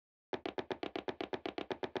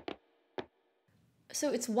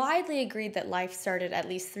So it's widely agreed that life started at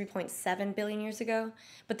least 3.7 billion years ago,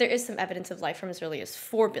 but there is some evidence of life from as early as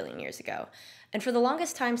 4 billion years ago. And for the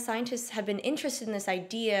longest time, scientists have been interested in this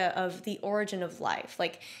idea of the origin of life.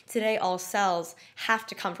 Like today, all cells have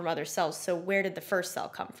to come from other cells, so where did the first cell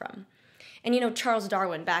come from? And Charles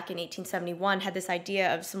Darwin back in 1871 had this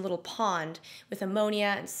idea of some little pond with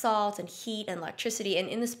ammonia and salt and heat and electricity. And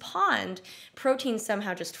in this pond, protein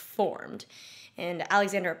somehow just formed. And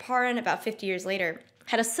Alexander Oparin, about 50 years later,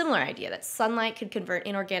 had a similar idea that sunlight could convert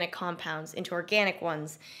inorganic compounds into organic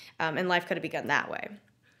ones, and life could have begun that way.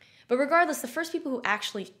 But regardless, the first people who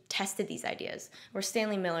actually tested these ideas were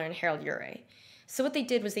Stanley Miller and Harold Urey. So what they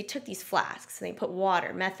did was they took these flasks and they put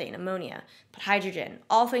water, methane, ammonia, put hydrogen,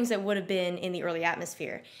 all things that would have been in the early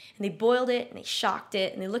atmosphere, and they boiled it and they shocked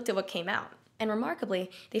it and they looked at what came out. And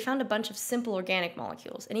remarkably, they found a bunch of simple organic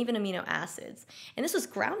molecules and even amino acids. And this was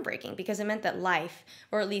groundbreaking because it meant that life,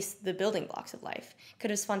 or at least the building blocks of life,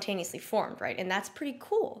 could have spontaneously formed, right? And that's pretty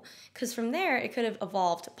cool because from there it could have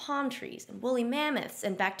evolved to palm trees and woolly mammoths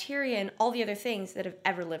and bacteria and all the other things that have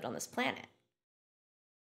ever lived on this planet.